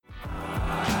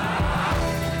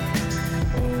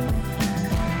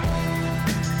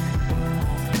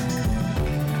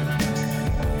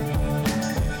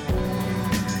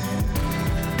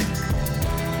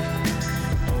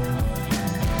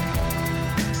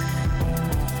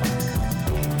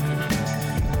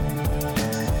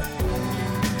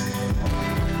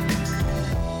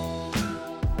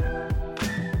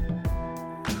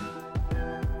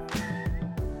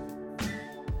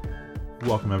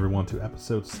welcome everyone to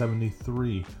episode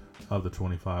 73 of the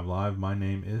 25 Live. My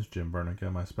name is Jim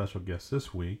Bernica. My special guest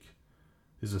this week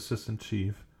is Assistant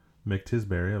Chief Mick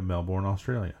Tisbury of Melbourne,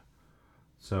 Australia.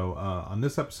 So on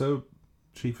this episode,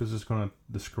 Chief is just going to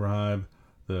describe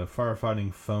the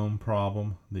firefighting foam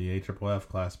problem, the AFFF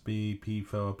Class B,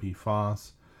 PFOA,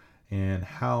 PFOS, and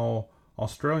how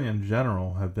Australia in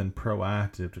general have been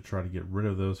proactive to try to get rid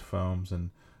of those foams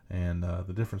and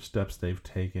the different steps they've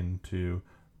taken to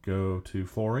go to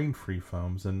fluorine-free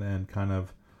foams and kind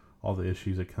of all the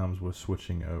issues that comes with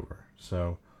switching over.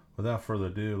 So without further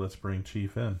ado, let's bring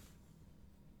Chief in.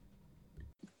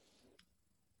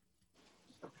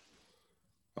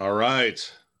 All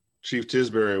right, Chief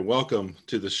Tisbury, welcome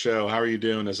to the show. How are you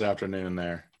doing this afternoon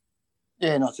there?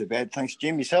 Yeah, not too bad. Thanks,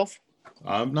 Jim. Yourself?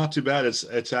 Not too bad.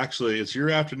 It's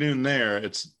your afternoon there.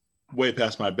 It's way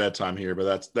past my bedtime here,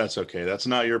 but that's okay. That's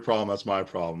not your problem. That's my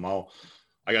problem.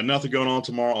 I got nothing going on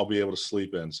tomorrow. I'll be able to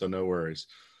sleep in, so no worries.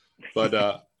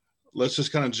 But let's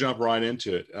just kind of jump right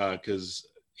into it because,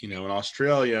 in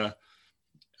Australia,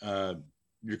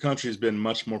 your country has been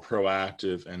much more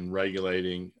proactive in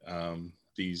regulating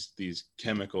these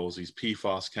chemicals, these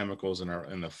PFOS chemicals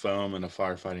in the foam and the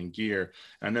firefighting gear.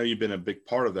 And I know you've been a big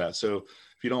part of that. So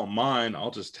if you don't mind,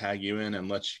 I'll just tag you in and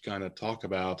let you kind of talk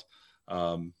about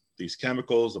these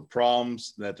chemicals, the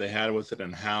problems that they had with it,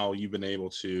 and how you've been able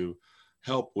to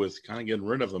help with kind of getting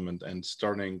rid of them and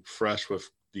starting fresh with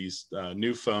these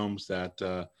new foams that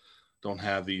don't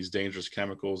have these dangerous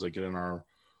chemicals that get in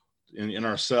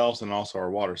our cells and also our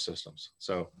water systems.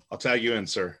 So I'll tag you in,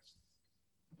 sir.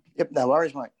 Yep, no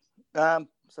worries, mate.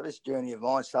 So this journey of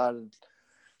mine started,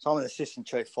 so I'm an Assistant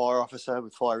Chief Fire Officer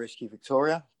with Fire Rescue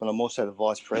Victoria, but I'm also the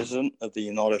Vice President of the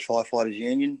United Firefighters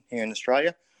Union here in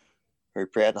Australia. Very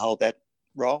proud to hold that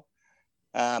role.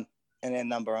 And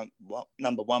our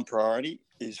number one priority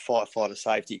is firefighter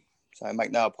safety. So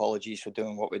make no apologies for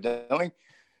doing what we're doing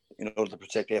in order to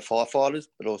protect our firefighters,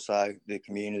 but also the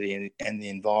community and the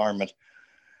environment.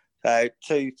 So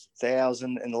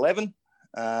 2011,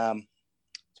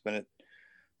 it's when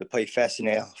the PFAS in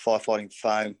our firefighting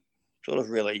foam sort of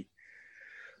really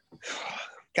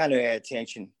came to our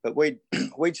attention. But we'd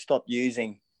stopped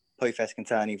using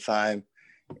PFAS-containing foam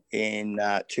in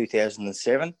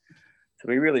 2007. So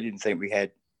we really didn't think we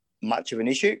had much of an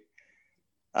issue.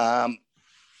 And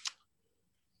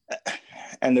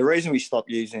the reason we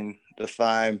stopped using the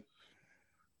foam,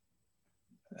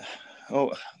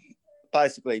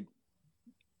 basically,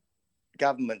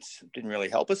 governments didn't really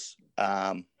help us,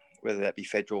 whether that be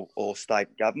federal or state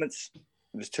governments. It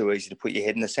was too easy to put your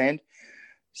head in the sand.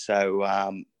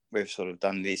 So we've sort of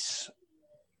done this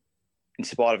in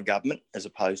spite of government as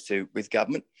opposed to with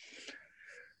government.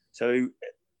 So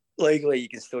legally, you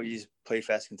can still use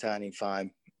PFAS-containing foam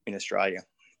in Australia.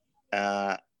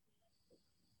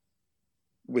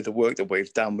 With the work that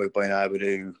we've done, we've been able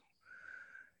to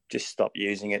just stop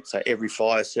using it. So every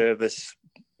fire service,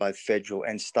 both federal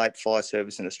and state fire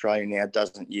service in Australia now,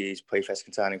 doesn't use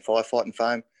PFAS-containing firefighting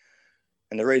foam.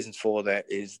 And the reasons for that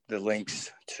is the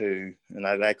links to,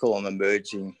 they call them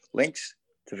emerging links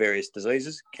to various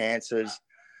diseases, cancers,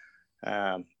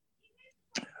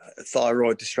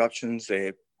 thyroid disruptions.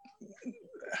 They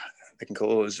can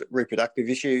cause reproductive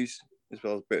issues as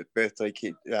well as birthday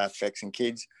effects in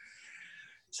kids.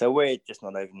 So we're just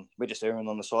erring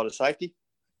on the side of safety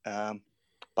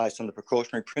based on the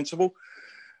precautionary principle,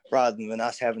 rather than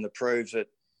us having to prove that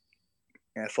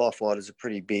firefighters are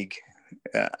pretty big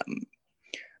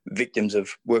victims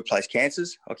of workplace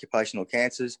cancers, occupational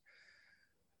cancers.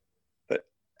 But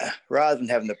rather than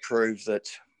having to prove that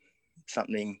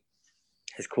something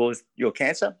has caused your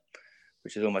cancer,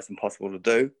 which is almost impossible to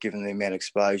do given the amount of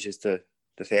exposures to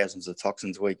the thousands of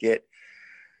toxins we get,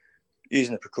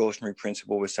 using the precautionary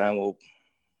principle, we're saying, well,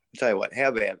 I'll tell you what, how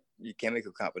about your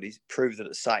chemical companies prove that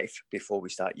it's safe before we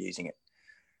start using it?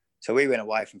 So we went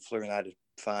away from fluorinated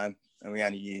foam and we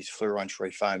only use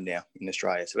fluorine-free foam now in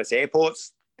Australia. So that's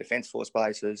airports, Defence Force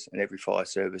bases, and every fire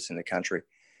service in the country.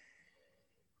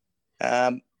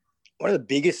 One of the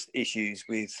biggest issues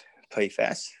with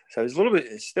PFAS, so there's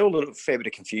still a little fair bit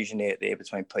of confusion out there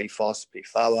between PFOS,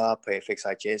 PFOA,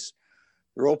 PFXHS.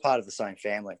 They're all part of the same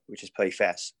family, which is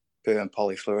PFAS, per and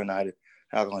polyfluorinated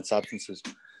alkaline substances.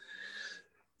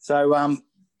 So,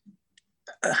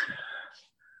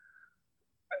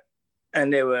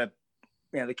 and there were,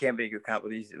 the chemical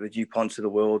companies, the DuPonts of the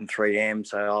world and 3M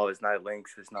say, there's no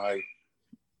links,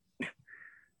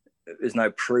 there's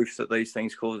no proof that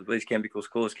these chemicals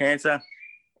cause cancer.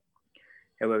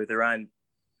 However, their own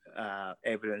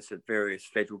evidence at various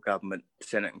federal government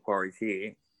Senate inquiries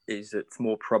here is that it's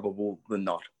more probable than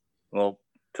not. Well,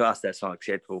 to us, that's not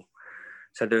acceptable.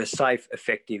 So there are safe,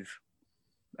 effective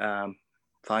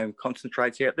foam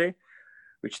concentrates out there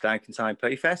which don't contain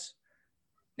PFAS.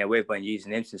 Now, we've been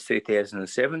using them since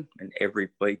 2007, and every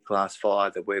B-class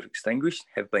fire that we've extinguished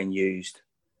have been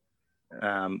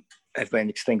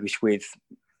extinguished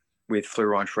with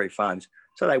fluorine-free foams.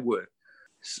 So they work.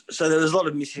 So there was a lot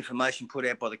of misinformation put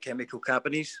out by the chemical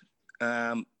companies,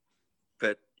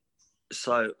 but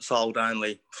sold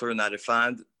only fluorinated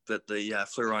foam, that the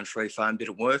fluorine-free foam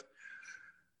didn't work.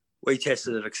 We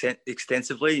tested it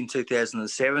extensively in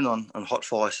 2007 on hot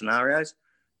fire scenarios,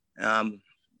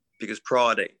 because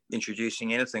prior to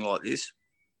introducing anything like this,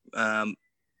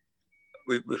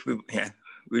 we wanted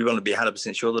to be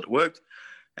 100% sure that it worked,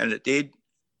 and it did.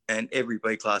 And every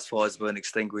B-class fire has been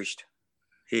extinguished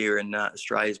here in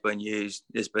Australia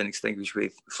has been extinguished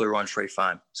with fluorine-free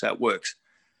foam, so it works.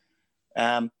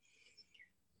 One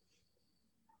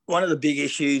of the big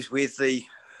issues with the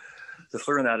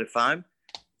fluorinated foam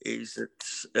is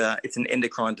it's an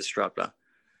endocrine disruptor.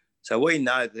 So we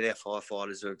know that our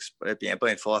firefighters being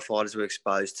firefighters, we're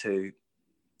exposed to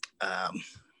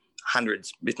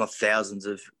hundreds, if not thousands,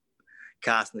 of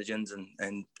carcinogens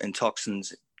and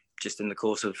toxins just in the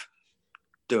course of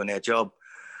doing our job.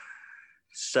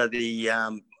 So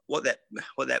what that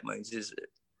means is,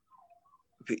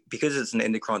 because it's an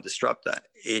endocrine disruptor,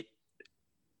 it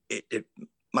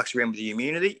mucks around with the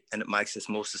immunity, and it makes us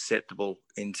more susceptible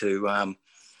into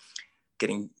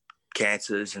getting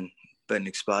cancers and being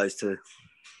exposed to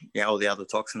all the other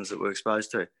toxins that we're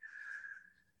exposed to.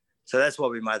 So that's why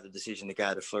we made the decision to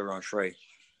go to fluorine free.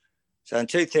 So in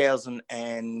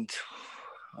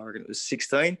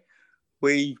 2016,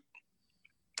 we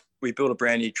built a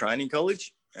brand new training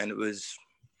college, and it was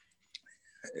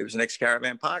an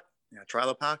ex-caravan park,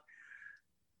 trailer park,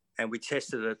 and we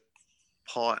tested it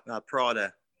prior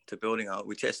to building it.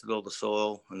 We tested all the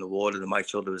soil and the water to make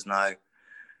sure there was no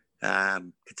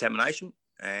contamination,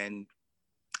 and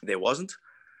there wasn't.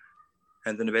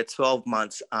 And then about 12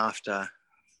 months after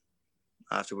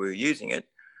we were using it,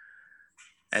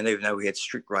 and even though we had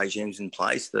strict regimes in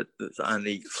place that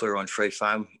only fluorine-free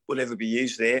foam would ever be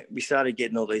used there, we started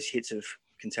getting all these hits of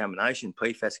contamination,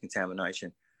 PFAS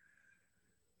contamination.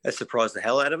 That surprised the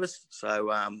hell out of us.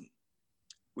 So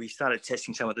we started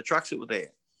testing some of the trucks that were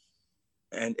there,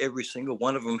 and every single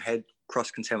one of them had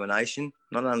cross-contamination,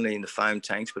 not only in the foam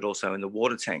tanks, but also in the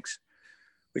water tanks,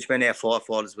 which meant our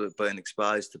firefighters were being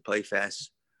exposed to PFAS,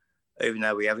 even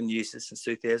though we haven't used it since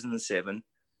 2007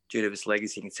 due to its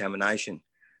legacy contamination.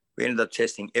 We ended up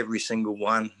testing every single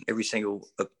fire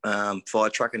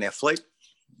truck in our fleet,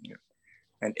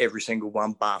 and every single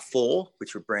one bar 4,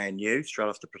 which were brand new, straight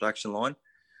off the production line,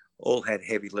 all had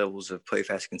heavy levels of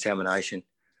PFAS contamination.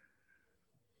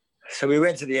 So we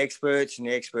went to the experts, and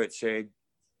the experts said,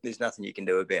 there's nothing you can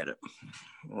do about it.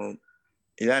 Well,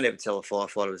 you don't ever tell a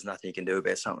firefighter there's nothing you can do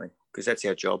about something, because that's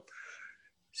our job.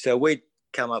 So we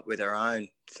come up with our own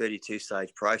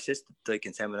 32-stage process to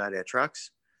decontaminate our trucks,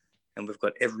 and we've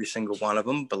got every single one of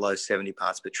them below 70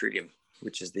 parts per trillion,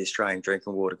 which is the Australian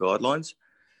Drinking Water Guidelines.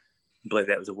 I believe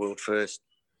that was a world first.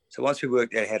 So once we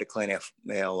worked out how to clean our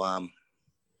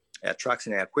trucks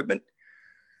and our equipment,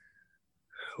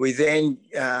 we then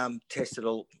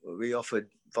we offered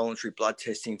voluntary blood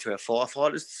testing to our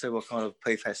firefighters to see what kind of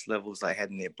PFAS levels they had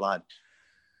in their blood.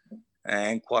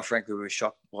 And quite frankly, we were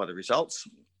shocked by the results,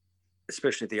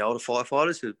 especially the older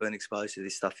firefighters who have been exposed to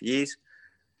this stuff for years,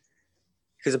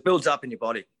 because it builds up in your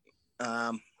body.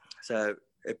 So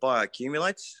it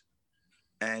bioaccumulates.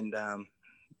 And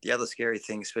the other scary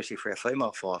thing, especially for our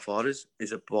female firefighters,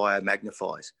 is it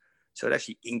biomagnifies. So it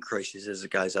actually increases as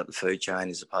it goes up the food chain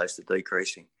as opposed to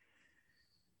decreasing.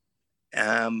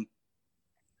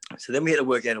 So then we had to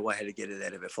work out a way how to get it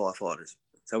out of our firefighters.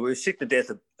 So we were sick to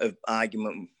death of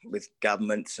argument with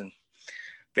governments and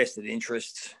vested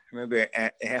interests. Remember,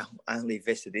 our only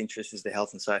vested interest is the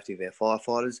health and safety of our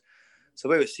firefighters. So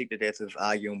we were sick to death of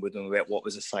arguing with them about what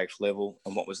was a safe level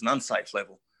and what was an unsafe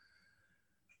level.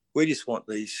 We just want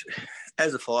these,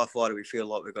 as a firefighter, we feel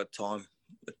like we've got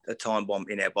a time bomb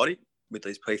in our body with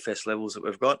these PFAS levels that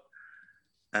we've got.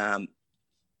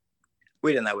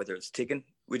 We don't know whether it's ticking.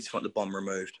 We just want the bomb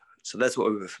removed. So that's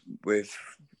what we've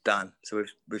done. So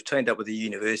we've teamed up with a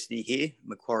university here,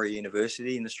 Macquarie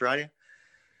University in Australia,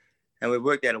 and we've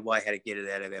worked out a way how to get it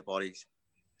out of our bodies.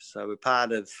 So we're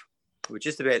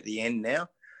just about at the end now.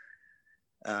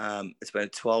 It's been a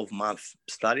 12-month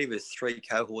study with 3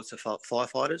 cohorts of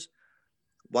firefighters.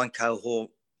 One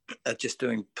cohort are just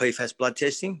doing PFAS blood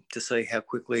testing to see how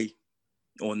quickly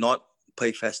or not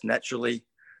PFAS naturally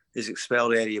is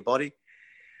expelled out of your body.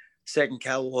 Second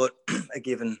cohort are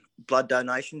given blood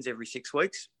donations every 6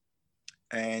 weeks,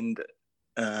 and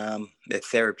They're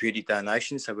therapeutic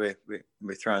donations, so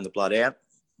we're throwing the blood out,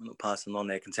 we're not passing on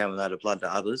their contaminated blood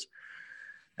to others.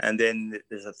 And then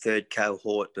there's a third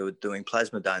cohort that are doing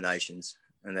plasma donations,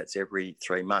 and that's every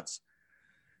 3 months.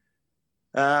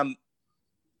 For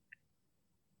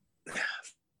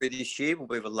this year will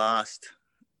be the last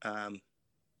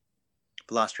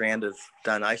round of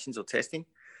donations or testing,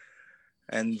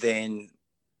 and then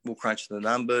we'll crunch the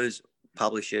numbers,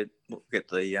 publish it, we'll get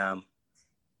the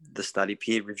study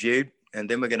peer reviewed, and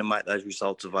then we're going to make those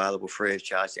results available free of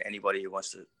charge to anybody who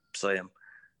wants to see them.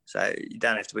 So you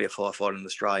don't have to be a firefighter in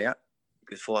Australia,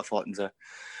 because firefighting's an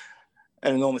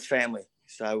enormous family.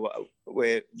 So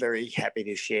we're very happy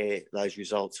to share those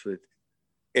results with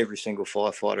every single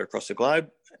firefighter across the globe,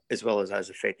 as well as those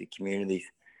affected communities.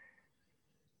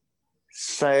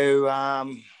 So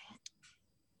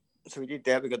we did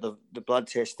that. We got the blood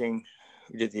testing,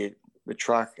 we did the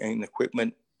truck and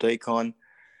equipment decon.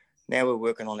 Now we're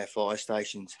working on our fire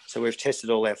stations. So we've tested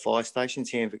all our fire stations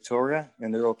here in Victoria,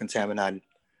 and they're all contaminated.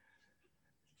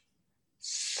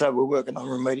 So we're working on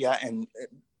remediate, and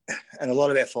a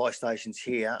lot of our fire stations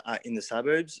here are in the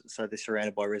suburbs, so they're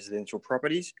surrounded by residential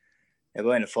properties. Now,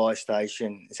 being a fire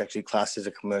station, it's actually classed as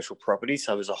a commercial property,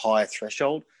 so there's a higher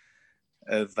threshold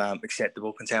of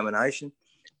acceptable contamination.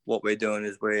 What we're doing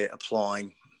is we're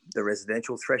applying the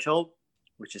residential threshold,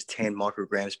 which is 10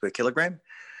 micrograms per kilogram,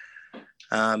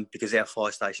 because our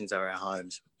fire stations are our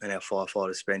homes, and our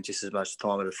firefighters spend just as much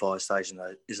time at a fire station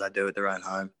as they do at their own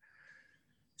home.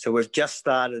 So we've just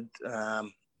started a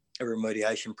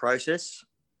remediation process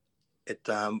at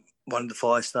one of the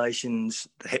fire stations,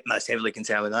 the most heavily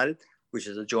contaminated, which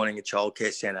is adjoining a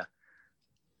childcare centre.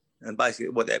 And basically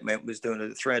what that meant was doing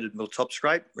a 300 mil top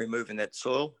scrape, removing that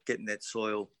soil, getting that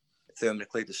soil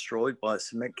thermically destroyed by a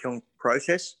cement kiln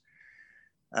process,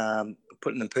 putting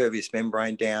an impervious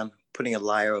membrane down, putting a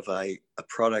layer of a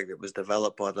product that was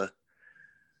developed by the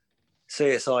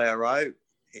CSIRO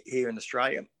here in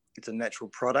Australia. It's a natural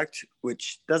product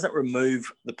which doesn't remove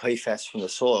the PFAS from the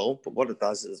soil, but what it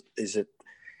does is it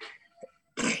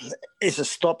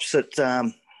stops it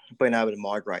being able to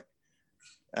migrate.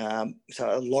 So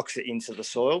it locks it into the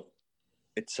soil.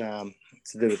 It's to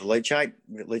do with the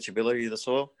leachability of the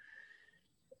soil.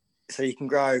 So you can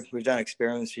grow, we've done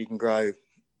experiments, you can grow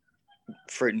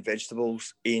fruit and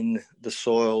vegetables in the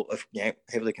soil of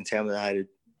heavily contaminated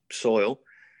soil,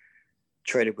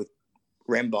 treated with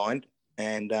Rembind,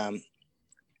 and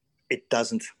it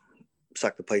doesn't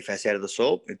suck the PFAS out of the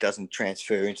soil. It doesn't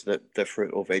transfer into the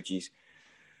fruit or veggies.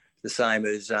 The same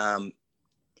as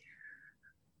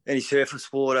any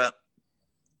surface water.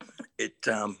 It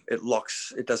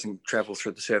locks. It doesn't travel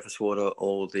through the surface water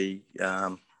or the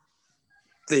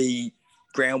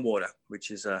groundwater, which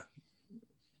is an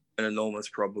enormous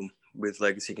problem with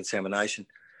legacy contamination.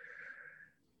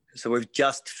 So we've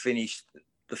just finished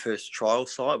the first trial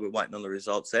site. We're waiting on the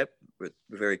results there. We're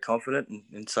very confident,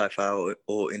 and so far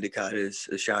all indicators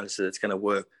have shown us that it's going to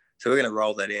work. So we're going to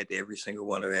roll that out to every single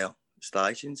one of our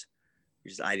stations,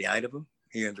 which is 88 of them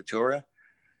here in Victoria.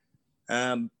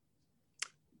 And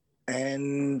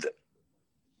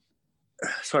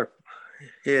sorry,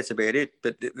 yeah, that's about it.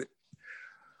 But I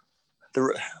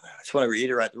just want to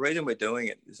reiterate, the reason we're doing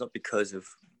it is not because of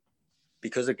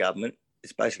government.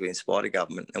 It's basically in spite of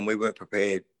government, and we weren't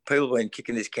prepared. People have been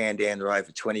kicking this can down the road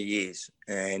for 20 years,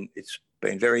 and it's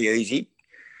been very easy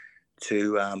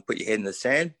to put your head in the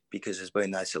sand because there's been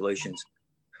no solutions.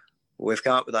 We've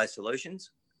come up with those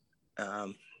solutions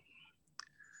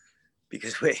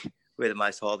because we're the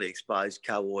most highly exposed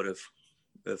cohort of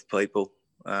people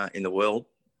in the world.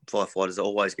 Firefighters are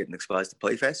always getting exposed to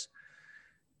PFAS,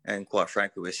 and quite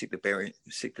frankly, we're sick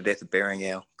to death of burying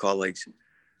our colleagues.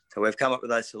 So we've come up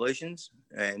with those solutions,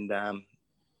 and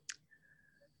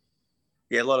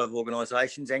a lot of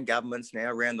organisations and governments now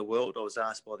around the world. I was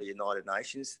asked by the United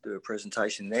Nations to do a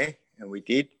presentation there, and we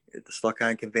did at the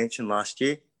Stockholm Convention last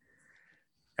year.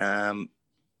 Now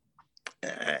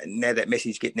that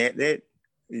message is getting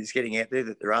out there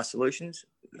that there are solutions.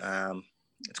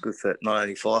 It's good for not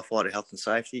only firefighter health and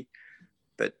safety,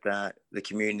 but the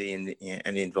community and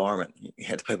the environment. You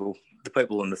had the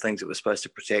people and the things that we're supposed to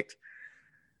protect.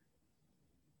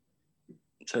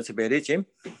 So that's about it, Jim.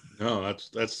 No,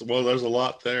 that's well, there's a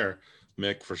lot there,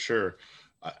 Mick, for sure.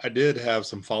 I did have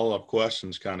some follow-up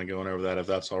questions kind of going over that, if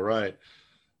that's all right.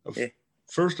 Yeah.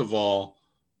 First of all,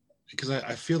 because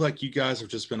I feel like you guys have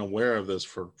just been aware of this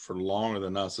for longer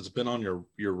than us. It's been on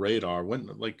your radar.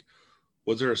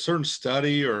 Was there a certain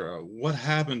study or what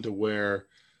happened to where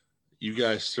you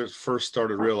guys first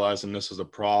started realizing this is a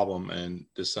problem and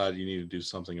decided you need to do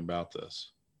something about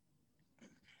this?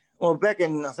 Well, back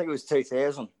in, I think it was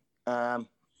 2000, 3M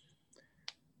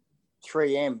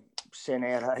sent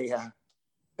out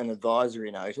an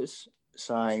advisory notice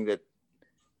saying that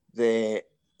they're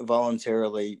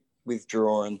voluntarily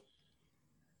withdrawing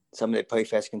some of their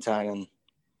PFAS-containing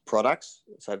products,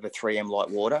 so the 3M light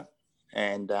water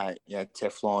and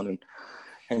Teflon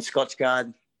and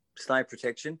Scotchgard stain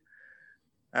protection.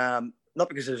 Not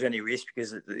because there's any risk,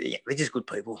 because they're just good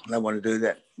people. They want to do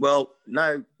that. Well,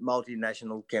 no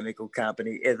multinational chemical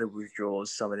company ever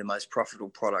withdraws some of their most profitable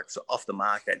products off the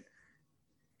market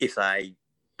if they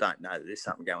don't know that there's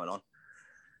something going on.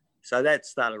 So that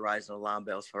started raising alarm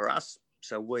bells for us.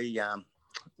 So we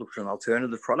looked for an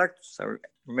alternative product. So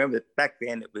remember, back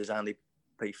then it was only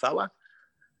PFOA,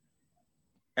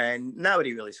 and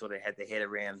nobody really sort of had their head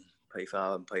around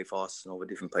PFOA and PFOS and all the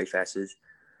different PFASs.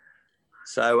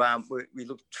 So we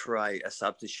looked for a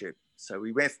substitute. So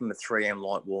we went from the 3M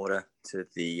light water to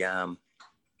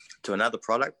to another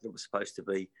product that was supposed to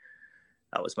be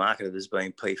was marketed as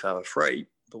being PFOA free.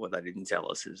 But what they didn't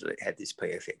tell us is that it had this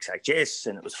PFXHS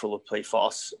and it was full of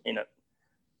PFOS in it.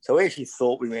 So we actually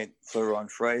thought we went fluoride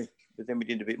free, but then we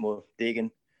did a bit more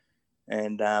digging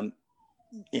and found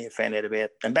out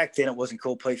about. And back then it wasn't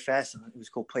called PFAS; it was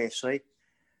called PFC.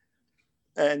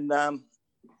 And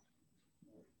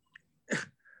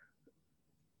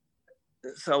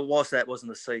so whilst that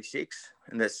wasn't a C6,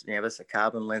 and that's a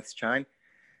carbon length chain.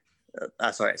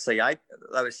 C8.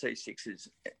 They were C6s,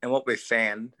 and what we've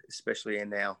found, especially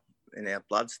in our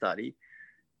blood study,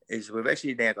 is we've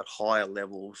actually now got higher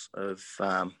levels of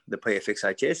the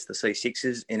PFXHS, the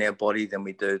C6s, in our body than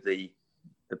we do the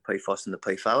PFOS and the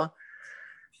PFOA.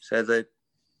 So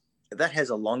that has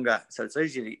a longer. So it's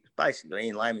easy to, basically,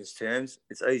 in layman's terms,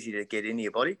 it's easy to get into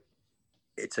your body.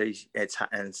 It's easy. It's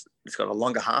got a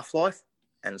longer half-life,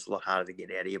 and it's a lot harder to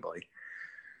get out of your body.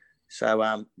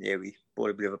 So, we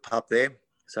bought a bit of a pup there.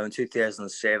 So in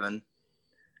 2007,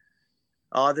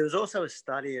 there was also a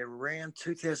study around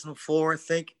 2004, I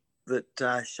think,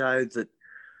 that showed that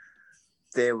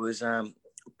there was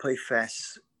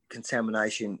PFAS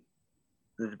contamination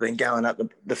that had been going up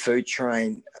the food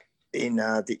chain in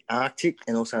the Arctic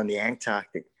and also in the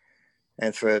Antarctic.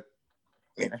 And for,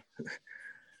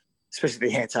 especially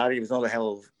the Antarctic, there's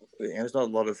not a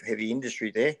lot of heavy industry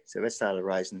there. So that started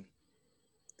raising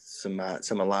some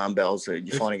alarm bells that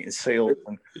you're finding in seals.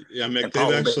 Mick,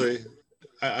 they've actually,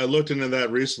 I looked into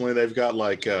that recently. They've got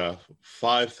like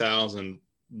 5,000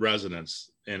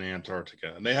 residents in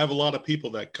Antarctica, and they have a lot of people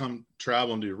that come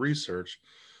travel and do research.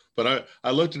 But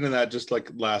I looked into that just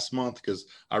like last month because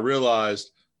I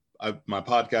realized my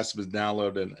podcast was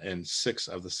downloaded in 6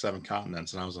 of the 7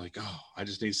 continents, and I was like, oh, I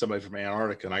just need somebody from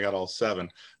Antarctica, and I got all 7.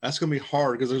 That's going to be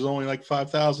hard because there's only like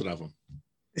 5,000 of them.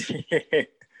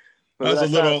 That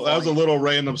was a little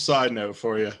random side note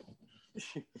for you.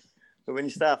 But when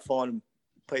you start finding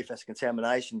PFAS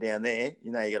contamination down there,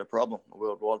 you got a problem, a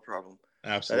worldwide problem.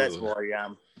 Absolutely. So that's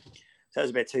why. So it was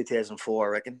about 2004, I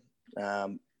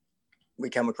reckon.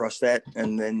 We come across that,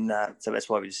 and then so that's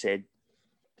why we just said,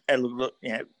 dug a little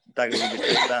bit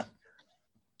deeper.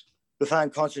 The foam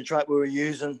concentrate we were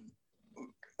using,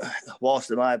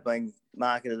 whilst it may have been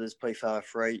marketed as PFOA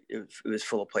free, it was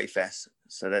full of PFAS.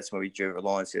 So that's when we drew a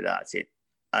line and said, that's it,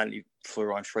 only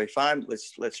fluoride free foam.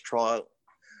 Let's trial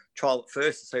it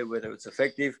first to see whether it's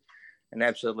effective, and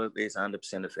absolutely it's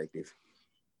 100% effective.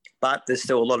 But there's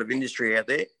still a lot of industry out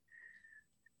there,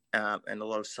 and a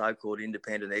lot of so-called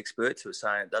independent experts who are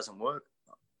saying it doesn't work.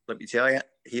 Let me tell you,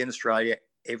 here in Australia,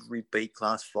 every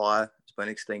B-class fire has been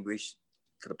extinguished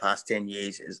for the past 10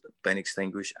 years, has been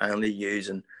extinguished only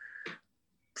using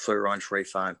fluoride-free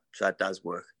foam. So it does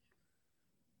work.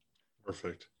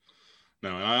 Perfect.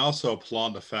 No, and I also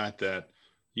applaud the fact that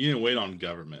you didn't wait on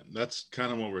government. That's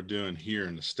kind of what we're doing here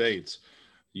in the States.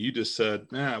 You just said,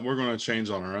 we're going to change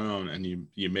on our own. And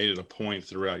you made it a point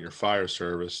throughout your fire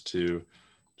service to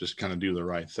just kind of do the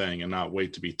right thing and not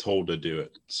wait to be told to do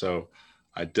it. So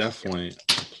I definitely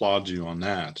applaud you on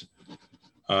that.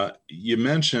 You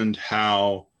mentioned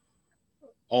how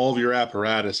all of your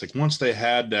apparatus, like once they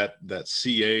had that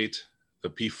C8, the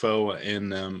PFOA in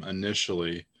them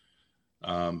initially,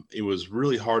 it was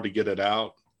really hard to get it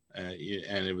out, and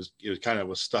it was kind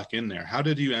of stuck in there. How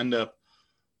did you end up?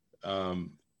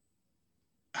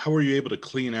 How were you able to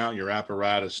clean out your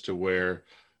apparatus to where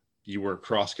you were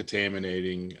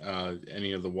cross-contaminating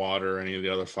any of the water, any of the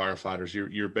other firefighters?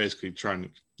 You're basically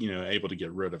trying to, able to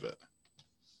get rid of it.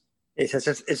 It's a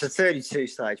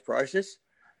 32-stage process.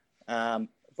 But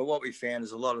what we found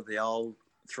is a lot of the old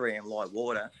 3M light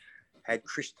water had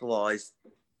crystallized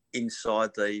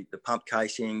inside the pump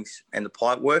casings and the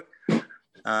pipe work.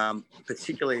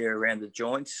 particularly around the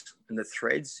joints and the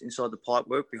threads inside the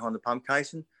pipework behind the pump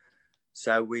casing.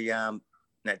 So we, now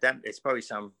that it's probably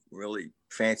some really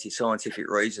fancy scientific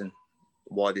reason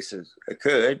why this has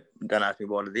occurred. Don't ask me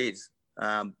what it is.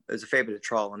 There's a fair bit of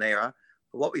trial and error.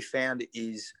 But what we found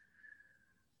is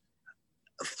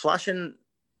flushing,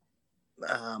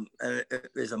 and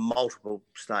there's a multiple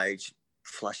stage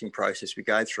flushing process we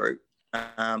go through.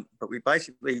 But we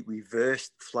basically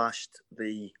reversed flushed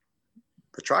the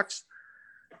trucks.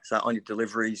 So on your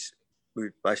deliveries, we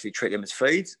basically treat them as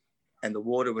feeds, and the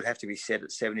water would have to be set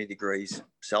at 70 degrees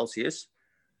Celsius.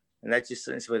 And that just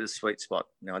seems to be the sweet spot.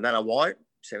 Now, I don't know why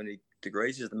 70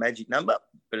 degrees is the magic number,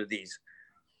 but it is.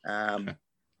 But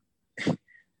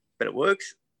it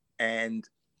works. And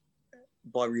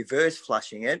by reverse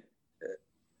flushing it,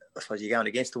 I suppose you're going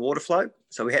against the water flow.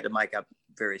 So we had to make up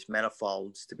various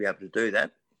manifolds to be able to do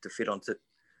that, to fit onto,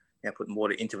 putting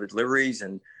water into the deliveries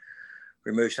and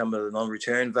remove some of the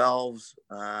non-return valves.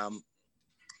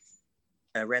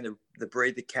 Around the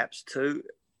breather caps too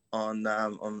on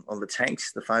the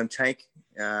tanks, the foam tank.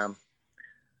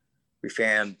 We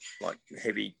found like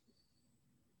heavy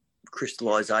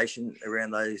crystallization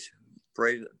around those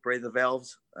breather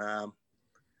valves.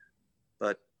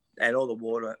 And all the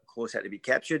water, of course, had to be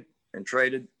captured and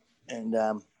treated and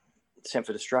sent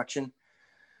for destruction.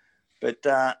 But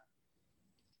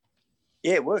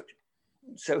it worked.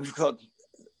 So we've got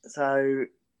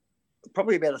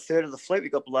probably about a third of the fleet we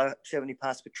got below 70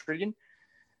 parts per trillion,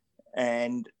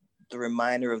 and the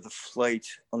remainder of the fleet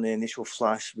on the initial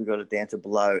flush we got it down to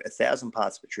below 1,000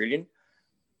 parts per trillion.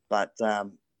 But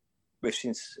we've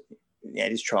since,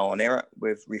 it is trial and error.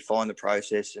 We've refined the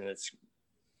process, and it's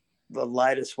the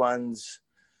latest ones.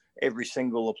 Every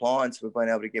single appliance we've been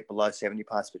able to get below 70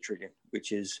 parts per trillion,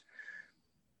 which is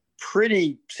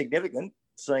pretty significant.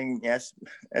 Seeing yes,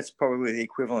 that's probably the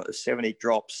equivalent of 70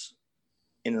 drops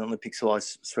in an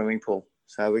Olympic-sized swimming pool.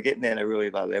 So we're getting down to really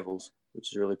low levels,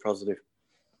 which is really positive.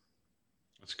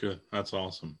 That's good. That's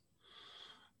awesome.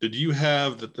 Did you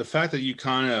have the fact that you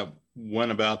kind of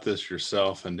went about this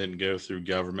yourself and didn't go through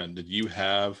government? Did you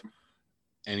have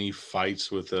any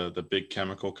fights with the big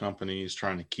chemical companies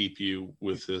trying to keep you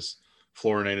with this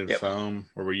fluorinated foam,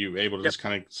 or were you able to just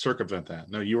kind of circumvent that?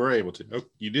 No, you were able to. Oh,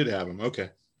 you did have them. Okay.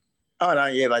 Oh no,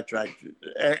 yeah, they tried,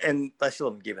 and they still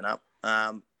haven't given up.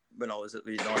 When I was at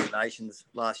the United Nations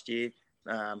last year,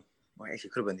 well, actually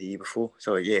it could have been the year before.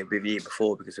 Sorry, yeah, it'd be the year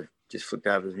before because I've just flipped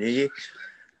over to the new year.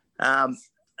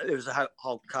 There was a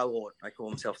whole cohort. They call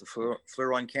themselves the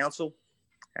Fluorine Council,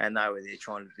 and they were there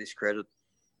trying to discredit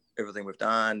everything we've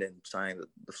done and saying that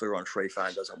the fluorine-free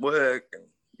foam doesn't work and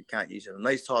you can't use it on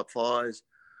these type fires.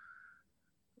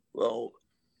 Well,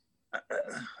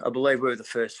 I believe we were the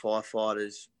first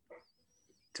firefighters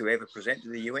to ever present to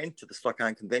the UN, to the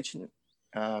Stockholm Convention,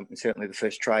 and certainly the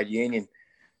first trade union.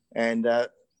 And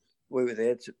we were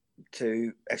there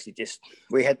to actually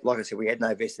we had, like I said, we had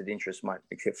no vested interest, mate,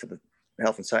 except for the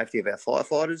health and safety of our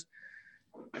firefighters.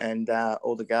 And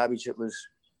all the garbage that was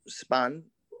spun,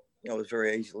 it was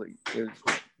very easily,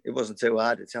 it wasn't too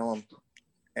hard to tell them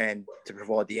and to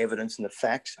provide the evidence and the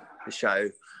facts to show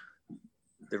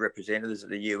the representatives of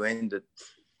the UN that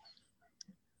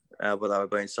what they were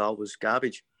being sold was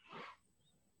garbage.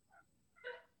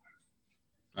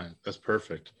 Right, that's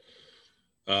perfect.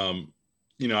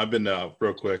 I've been to,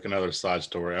 real quick, another side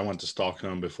story. I went to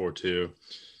Stockholm before too,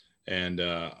 and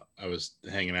I was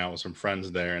hanging out with some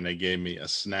friends there, and they gave me a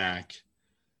snack.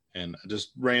 And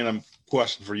just random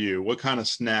question for you: what kind of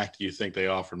snack do you think they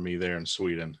offered me there in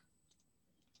Sweden?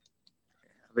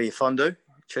 Be fondue,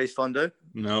 cheese fondue.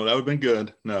 No, that would have been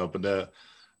good. No, but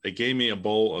they gave me a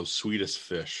bowl of Swedish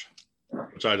fish,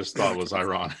 which I just thought was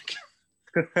ironic.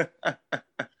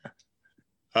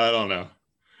 I don't know.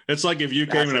 It's like if you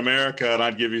came in America and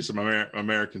I'd give you some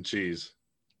American cheese.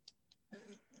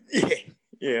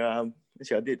 Yeah.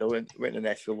 Actually, I did. I went to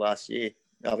Nashville last year,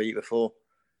 the year before,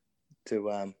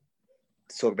 to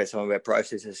talk about some of our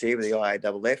processes here with the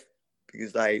IAFF,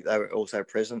 because they were also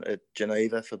present at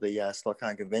Geneva for the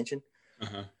Stockholm Convention.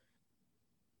 Uh-huh.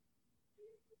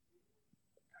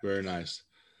 Very nice.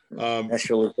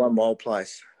 Nashville is 1 mile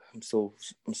place. I'm still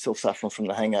suffering from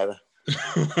the hangover.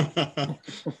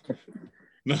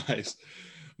 Nice.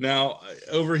 Now,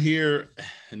 over here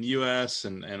in the U.S.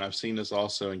 and I've seen this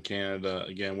also in Canada,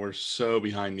 again, we're so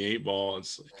behind the 8 ball.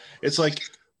 It's like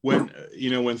when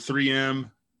 3M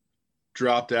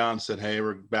dropped out and said, "Hey,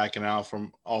 we're backing out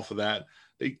off of that."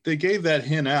 They gave that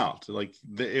hint out. Like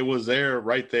it was there,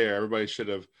 right there. Everybody should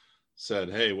have said,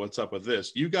 "Hey, what's up with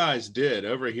this?" You guys did.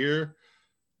 Over here,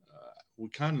 we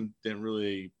kind of didn't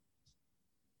really.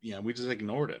 We just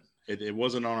ignored it. It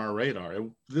wasn't on our radar.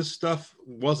 This stuff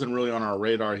wasn't really on our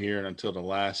radar here until the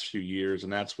last few years,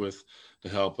 and that's with the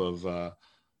help of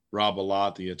Rob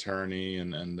Alott, the attorney,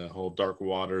 and the whole Dark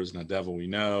Waters and The Devil We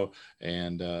Know,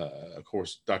 and of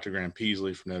course Dr. Graham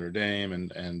Peasley from Notre Dame,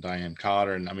 and Diane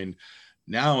Cotter. And I mean,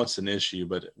 now it's an issue,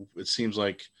 but it seems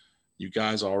like you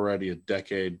guys are already a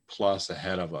decade plus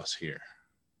ahead of us here.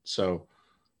 So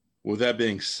with that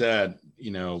being said,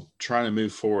 trying to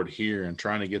move forward here and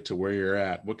trying to get to where you're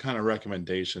at, what kind of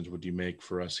recommendations would you make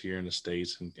for us here in the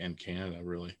States and Canada,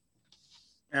 really?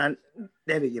 And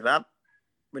never give up.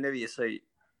 Whenever you see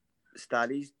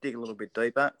studies, dig a little bit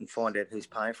deeper and find out who's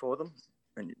paying for them.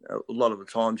 And a lot of the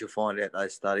times you'll find out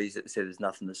those studies that say there's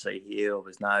nothing to see here, or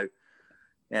it's an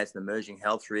emerging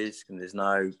health risk, and there's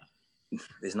no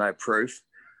proof.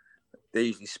 They're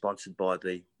usually sponsored by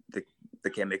the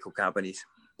chemical companies.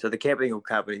 So the chemical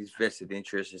companies' vested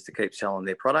interest is to keep selling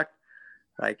their product.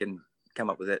 They can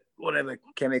come up with it, whatever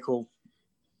chemical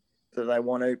that they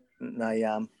want to.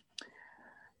 And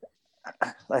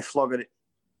they flog it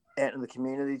out in the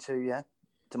community to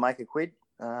make a quid,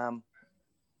 and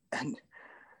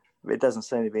it doesn't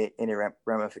seem to be any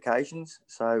ramifications.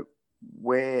 So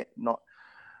we're not.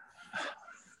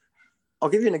 I'll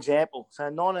give you an example. So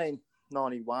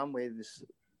 1991, where this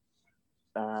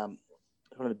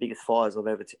one of the biggest fires I've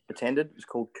ever attended. It was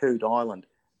called Coode Island.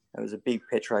 It was a big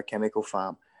petrochemical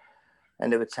farm,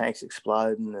 and there were tanks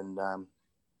exploding, and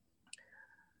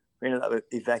we ended up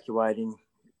evacuating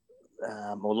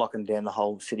or locking down the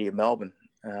whole city of Melbourne,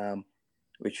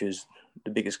 which was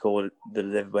the biggest call that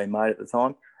had ever been made at the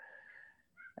time.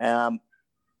 Now,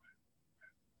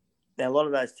 a lot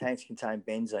of those tanks contain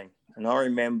benzene, and I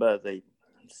remember the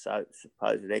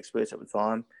supposed experts at the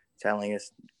time telling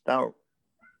us, don't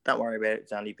worry about it,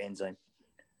 it's only benzene.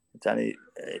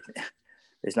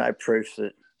 There's no proof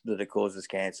that it causes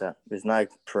cancer. There's no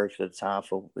proof that it's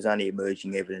harmful. There's only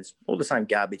emerging evidence. All the same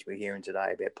garbage we're hearing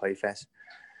today about PFAS.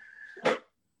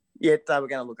 Yet they were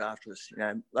going to look after us.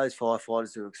 Those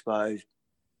firefighters who are exposed,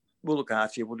 we'll look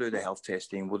after you. We'll do the health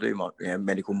testing. We'll do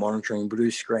medical monitoring. We'll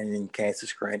do screening, cancer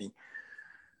screening.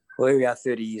 Well, here we are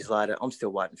 30 years later. I'm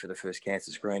still waiting for the first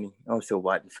cancer screening. I'm still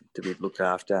waiting to be looked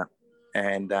after.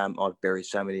 And I've buried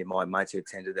so many of my mates who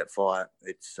attended that fire.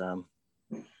 It's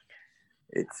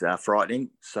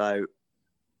frightening. So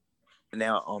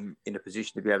now I'm in a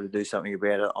position to be able to do something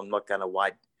about it. I'm not going to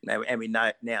wait. And we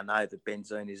now know that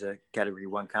benzene is a Category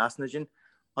 1 carcinogen.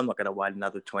 I'm not going to wait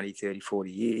another 20, 30,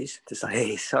 40 years to say,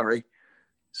 hey, sorry,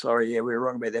 we were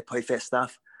wrong about that PFAS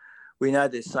stuff. We know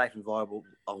there's safe and viable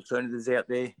alternatives out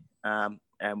there,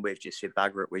 and we've just said,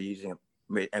 bugger it, we're using them,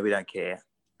 and we don't care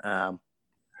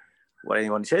what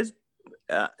anyone says.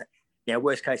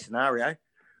 Worst case scenario,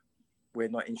 we're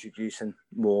not introducing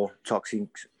more toxins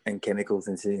and chemicals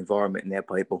into the environment and our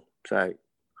people. So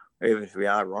even if we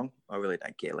are wrong, I really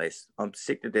don't care less. I'm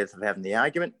sick to death of having the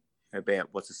argument about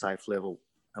what's a safe level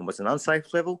and what's an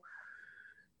unsafe level.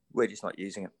 We're just not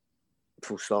using it.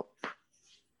 Full stop.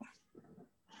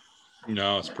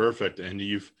 No, it's perfect. And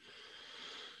you've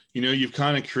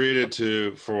kind of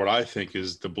created for what I think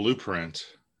is the blueprint.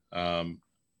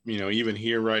 Even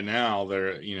here right now,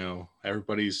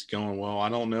 everybody's going, well, I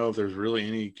don't know if there's really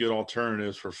any good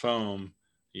alternatives for foam.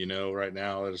 Right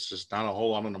now, there's just not a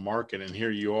whole lot on the market. And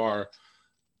here you are,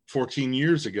 14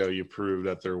 years ago, you proved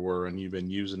that there were, and you've been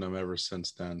using them ever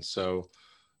since then. So,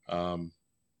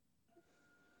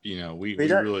 we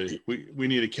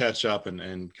need to catch up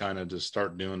and kind of just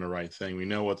start doing the right thing. We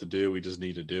know what to do. We just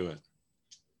need to do it.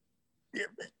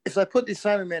 If they put the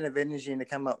same amount of energy into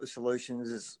come up with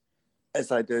solutions as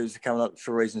they do to come up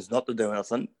for reasons not to do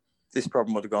anything, this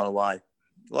problem would have gone away.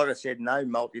 Like I said, no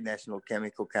multinational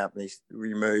chemical companies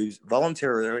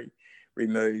voluntarily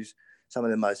removes some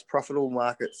of the most profitable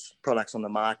products on the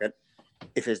market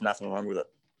if there's nothing wrong with it.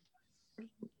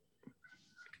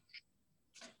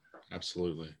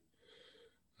 Absolutely.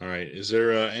 All right. Is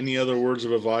there any other words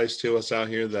of advice to us out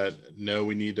here that know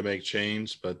we need to make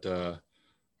change, but are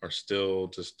still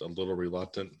just a little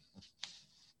reluctant?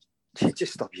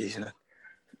 Just stop using it.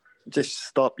 Just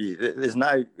stop. There's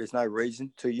no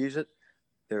reason to use it.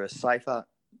 There are safer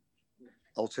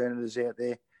alternatives out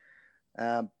there,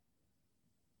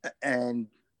 and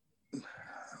I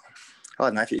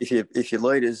don't know if your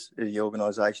leaders, your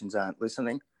organisations aren't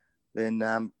listening,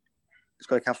 then it's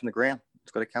got to come from the ground.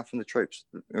 It's got to come from the troops.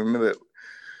 Remember,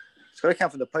 it's got to come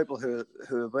from the people who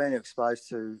have been exposed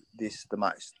to this the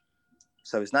most.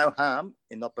 So there's no harm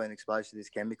in not being exposed to this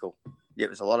chemical. Yet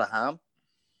there's a lot of harm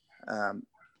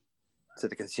to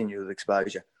the continual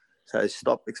exposure. So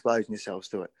stop exposing yourselves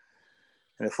to it.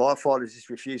 And if firefighters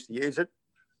just refuse to use it,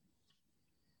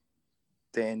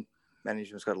 then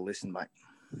management's got to listen, mate.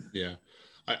 Yeah.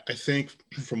 I think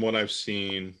from what I've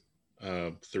seen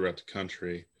throughout the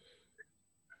country,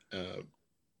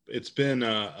 it's been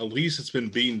at least it's been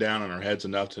beaten down on our heads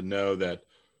enough to know that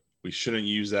we shouldn't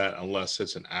use that unless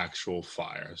it's an actual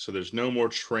fire. So there's no more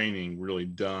training really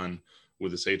done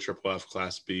with this AFFF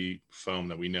Class B foam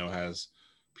that we know has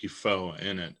PFOA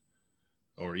in it,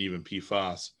 or even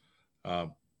PFAS.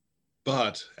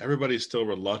 But everybody's still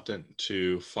reluctant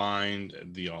to find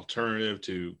the alternative,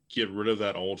 to get rid of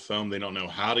that old foam. They don't know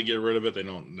how to get rid of it.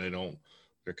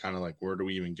 They're kind of like, where do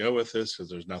we even go with this? Because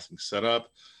there's nothing set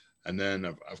up. And then,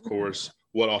 of course,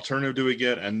 what alternative do we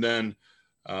get? And then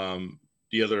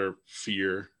the other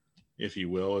fear, if you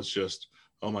will, is just,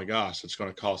 oh my gosh, it's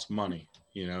going to cost money.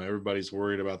 Everybody's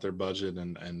worried about their budget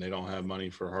and they don't have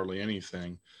money for hardly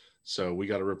anything. So we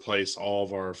got to replace all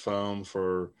of our foam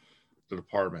for the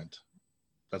department.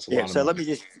 That's a lot of money. So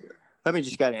let me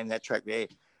just go down that track there.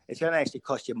 It's going to actually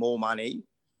cost you more money.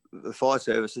 The fire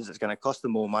services, it's going to cost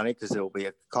them more money because there will be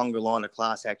a conga line of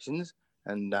class actions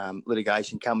and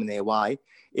litigation coming their way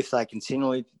if they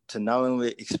continually to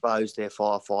knowingly expose their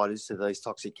firefighters to these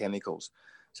toxic chemicals.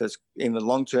 So it's, in the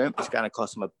long term, it's going to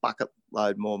cost them a bucket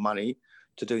load more money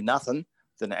to do nothing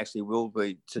than it actually will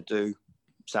be to do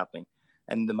something.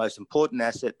 And the most important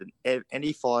asset that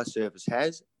any fire service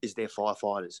has is their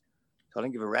firefighters. So I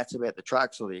don't give a rat's about the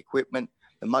trucks or the equipment.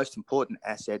 The most important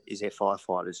asset is their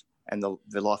firefighters and the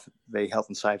health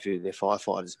and safety of their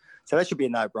firefighters. So that should be a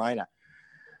no-brainer.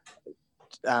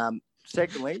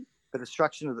 Secondly, the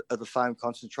destruction of the foam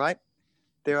concentrate.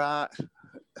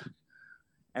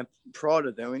 And prior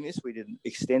to doing this, we did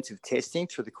extensive testing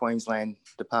through the Queensland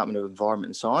Department of Environment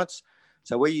and Science.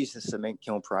 So we use the cement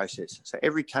kiln process. So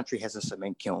every country has a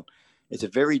cement kiln. It's a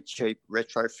very cheap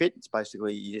retrofit. It's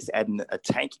basically you just add in a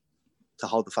tank to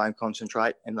hold the foam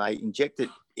concentrate, and they inject it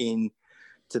into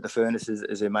the furnaces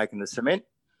as they're making the cement.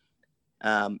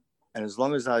 And as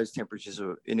long as those temperatures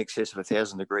are in excess of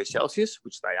 1,000 degrees Celsius,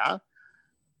 which they are,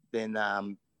 then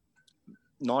 98%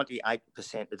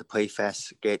 of the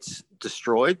PFAS gets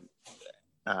destroyed,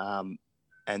 and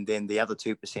then the other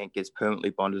 2% gets permanently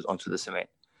bonded onto the cement.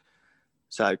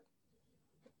 So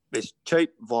there's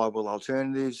cheap, viable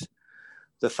alternatives.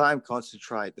 The foam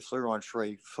concentrate, the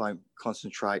fluoride-free foam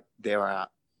concentrate, there are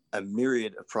a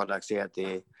myriad of products out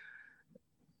there,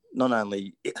 not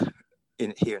only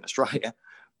here in Australia,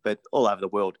 but all over the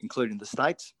world, including the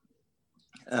States.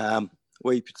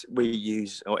 We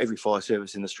use, or every fire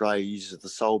service in Australia uses the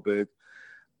Solberg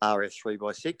RF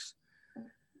 3x6.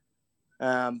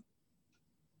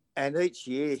 And each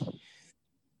year,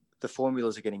 the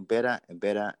formulas are getting better and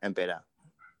better and better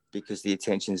because the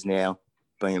attention is now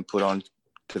being put on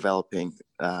developing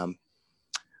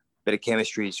better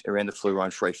chemistries around the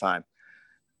fluoride-free foam.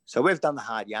 So we've done the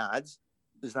hard yards.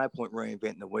 There's no point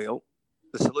reinventing the wheel.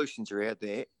 The solutions are out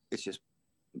there. It's just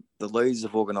the leaders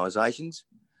of organisations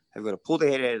have got to pull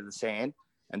their head out of the sand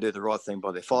and do the right thing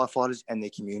by their firefighters and their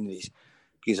communities.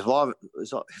 Because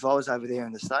if I was over there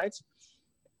in the States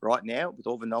right now, with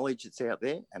all the knowledge that's out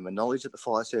there and the knowledge that the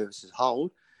fire services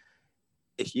hold,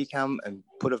 if you come and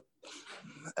put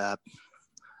a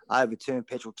overturned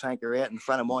petrol tanker out in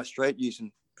front of my street using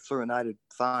fluorinated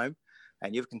foam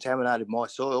and you've contaminated my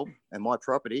soil and my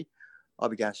property, I'll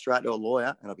be going straight to a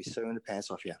lawyer and I'll be suing the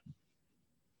pants off you.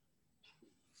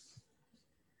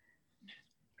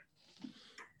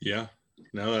 Yeah,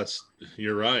 no,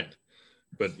 you're right.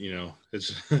 But,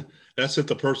 it's that's if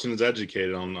the person is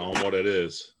educated on what it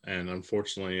is. And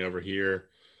unfortunately over here,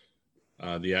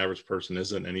 the average person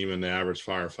isn't, and even the average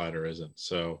firefighter isn't.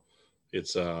 So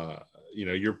it's,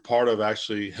 you're part of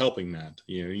actually helping that.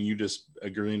 You just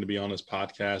agreeing to be on this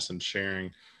podcast and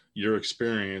sharing your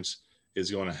experience is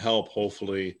going to help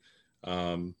hopefully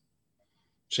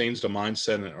change the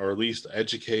mindset, or at least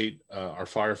educate our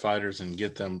firefighters and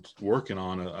get them working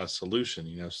on a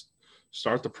solution,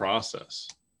 start the process.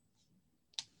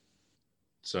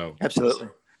 So absolutely.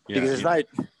 Yeah, because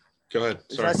go ahead.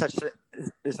 Sorry.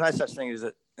 There's no such thing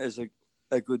as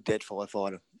a good dead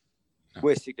firefighter. No.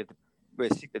 We're sick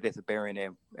to death of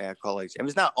burying our colleagues. And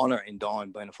there's no honour in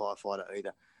dying being a firefighter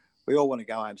either. We all want to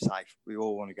go home safe. We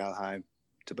all want to go home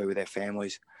to be with our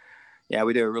families. Yeah,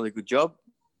 we do a really good job.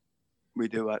 We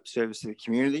do a service to the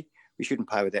community. We shouldn't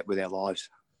pay with that with our lives.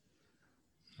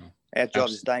 No. Our job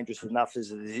is dangerous enough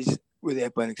as it is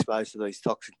without being exposed to these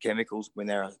toxic chemicals when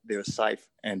there are safe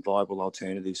and viable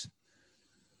alternatives.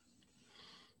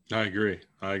 I agree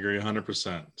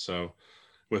 100%. So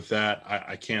with that,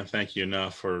 I can't thank you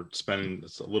enough for spending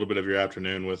a little bit of your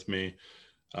afternoon with me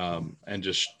and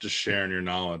just sharing your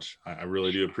knowledge. I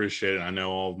really do appreciate it. I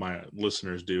know all of my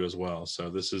listeners do as well. So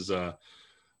this is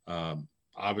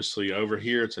Obviously over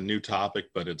here, it's a new topic,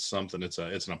 but it's an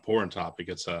important topic.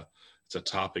 It's a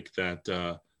topic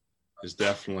that is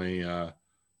definitely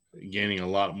gaining a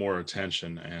lot more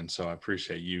attention. And so I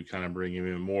appreciate you kind of bringing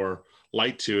even more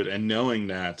light to it, and knowing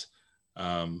that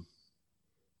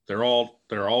there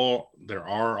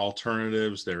are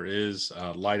alternatives. There is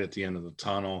light at the end of the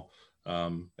tunnel.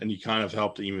 And you kind of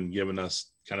helped even giving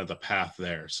us kind of the path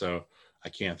there. So I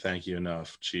can't thank you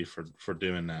enough, Chief, for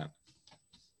doing that.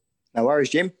 No worries,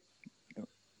 Jim.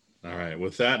 All right.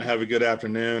 With that, have a good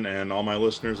afternoon. And all my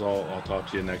listeners, I'll talk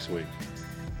to you next week.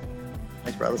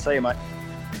 Thanks, brother. See you, mate.